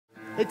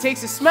It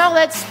takes a smell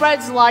that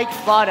spreads like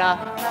butter,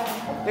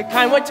 the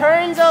kind what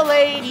turns a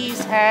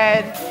lady's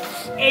head.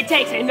 It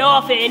takes an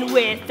orphan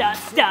with a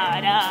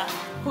stutter,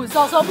 who's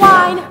also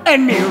blind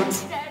and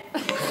mute.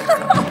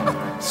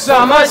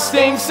 Summer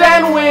stinks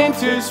and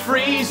winter's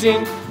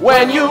freezing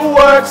when you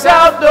works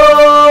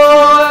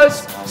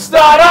outdoors.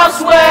 Start off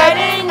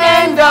sweating,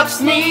 end up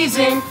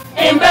sneezing,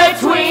 in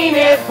between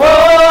it pours.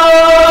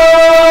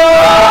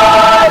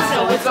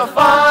 So it's a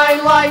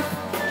fine life,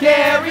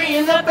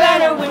 carrying the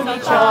banner with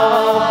each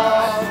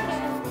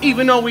other.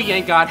 Even though we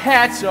ain't got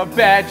hats or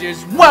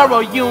badges, we're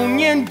a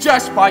union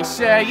just by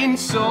saying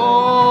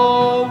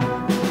so.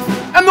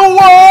 And the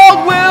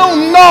world will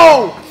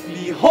know.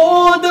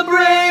 Behold the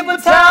brave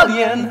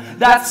battalion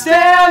that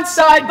stands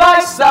side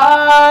by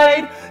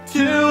side,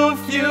 too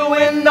few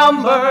in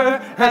number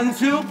and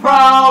too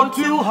proud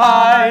to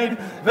hide.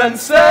 Then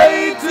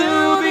say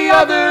to the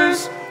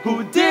others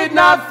who did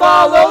not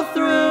follow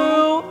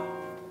through,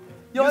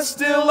 you're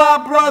still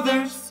our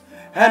brothers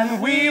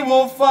and we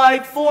will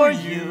fight for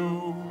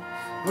you.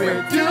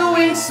 We're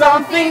doing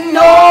something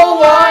no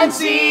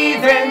one's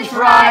even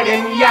tried,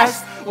 and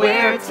yes,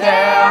 we're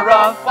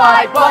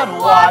terrified, but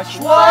watch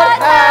what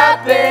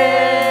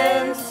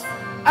happens.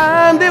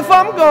 And if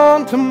I'm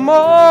gone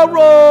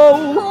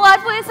tomorrow,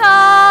 what was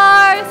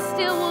ours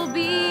still will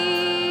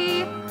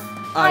be.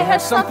 I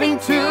have something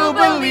to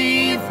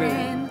believe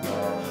in,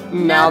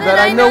 now that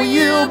I know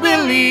you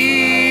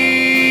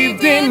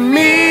believed in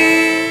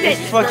me. This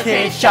is for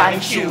kids shining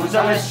shoes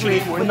on the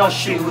street with no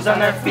shoes on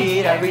their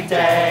feet every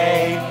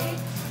day.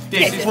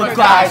 This is for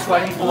guys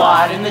sweating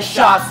blood in the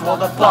shops while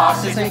the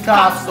bosses and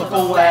cops look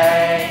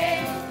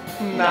away.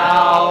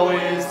 Now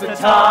is the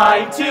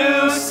time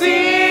to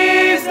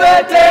seize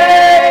the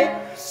day.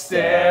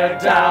 Stare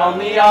down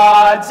the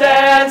odds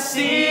and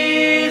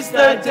seize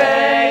the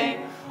day.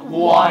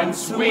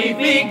 Once we've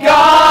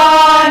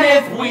begun,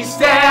 if we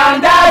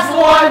stand as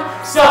one,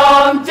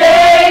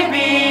 someday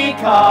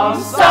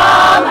becomes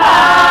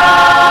somehow,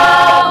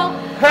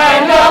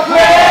 and a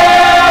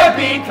prayer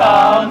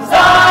becomes a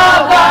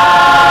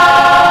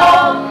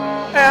vow,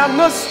 and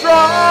the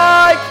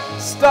strike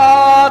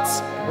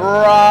starts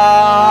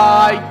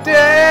right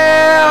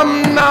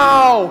damn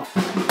now.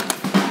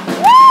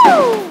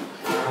 Woo!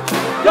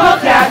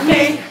 Look at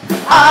me,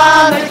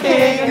 I'm the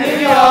king of New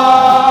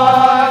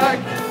York.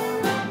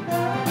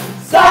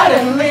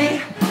 Suddenly,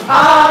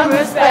 I'm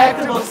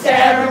respectable,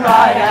 staring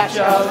right at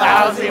you,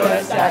 lousy with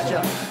a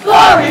stature.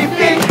 Glory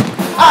be,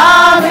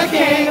 I'm the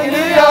king of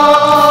New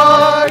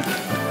York.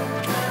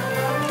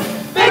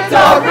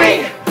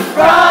 Victory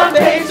from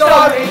the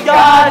story,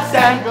 God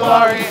send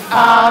glory,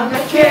 I'm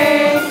the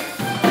king.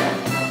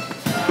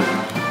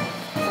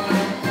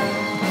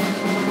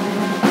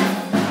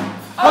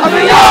 Of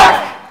New York!